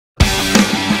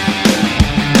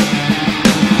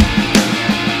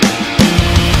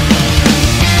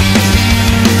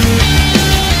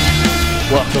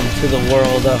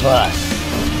world of us.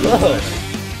 Whoa.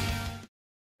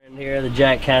 And here, the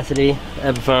Jack Cassidy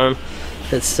Epiphone.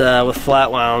 It's with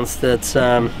flat wounds. That's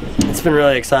it's been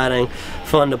really exciting,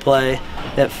 fun to play.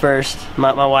 At first,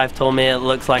 my wife told me it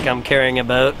looks like I'm carrying a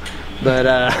boat,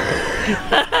 but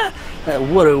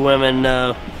what do women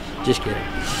know? Just kidding.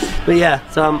 But yeah,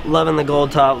 so I'm loving the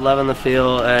gold top, loving the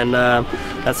feel, and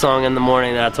that song In the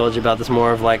Morning that I told you about, this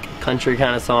more of like country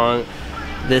kind of song.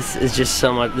 This is just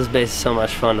so much, this bass is so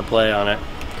much fun to play on it.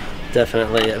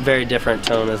 Definitely a very different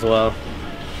tone as well.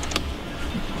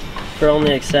 For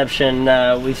only exception,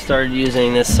 we've started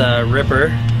using this Ripper.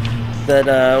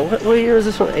 That what year was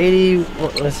this one? 80?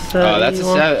 What was this? That's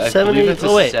a 70. It's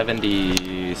a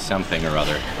 70 something or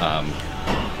other.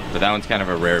 But that one's kind of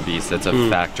a rare beast. That's a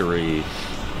factory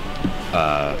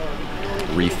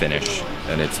refinish,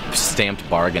 and it's stamped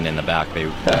bargain in the back.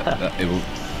 It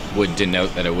would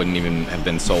denote that it wouldn't even have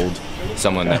been sold.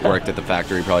 Someone that worked at the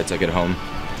factory probably took it home.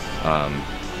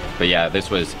 But yeah, this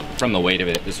was, from the weight of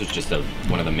it, this was just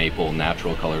one of the maple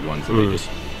natural colored ones that they just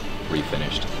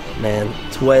refinished. Man,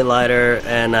 it's way lighter,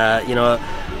 and you know,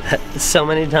 so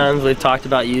many times we've talked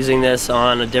about using this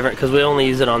on a different, because we only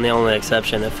use it on the Only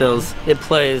Exception. It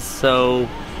plays so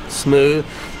smooth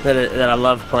that I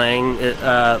love playing it.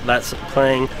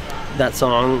 Playing that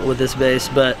song with this bass,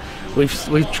 but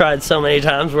we've tried so many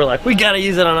times. We're like, we gotta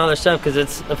use it on other stuff because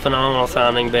it's a phenomenal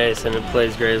sounding bass and it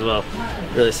plays great as well,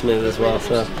 really smooth as well.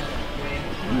 So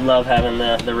love having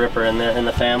the Ripper in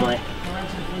the family.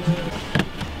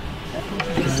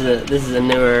 This is a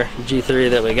newer G3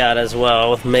 that we got as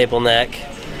well with maple neck,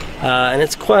 and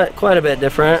it's quite a bit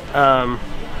different.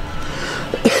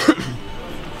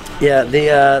 Yeah,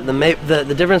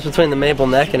 the difference between the maple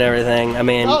neck and everything. I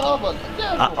mean,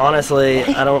 honestly,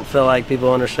 I don't feel like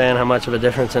people understand how much of a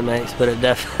difference it makes, but it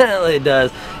definitely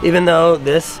does. Even though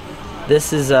this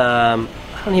is I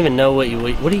don't even know what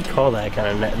do you call that kind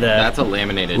of neck? That's a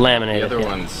laminated. Laminated. The other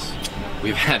ones,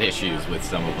 we've had issues with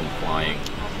some of them flying.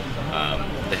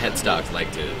 The headstocks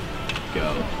like to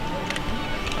go.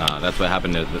 That's what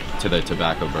happened to the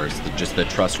tobacco burst. Just the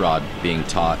truss rod being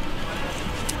taut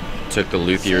took the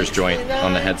luthier's joint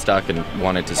on the headstock and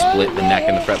wanted to split the neck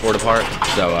and the fretboard apart.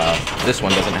 So this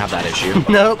one doesn't have that issue.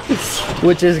 Nope,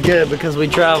 which is good because we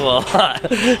travel a lot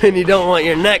and you don't want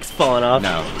your necks falling off.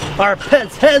 No. Our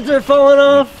pets' heads are falling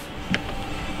off.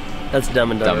 That's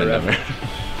Dumb and Dumber.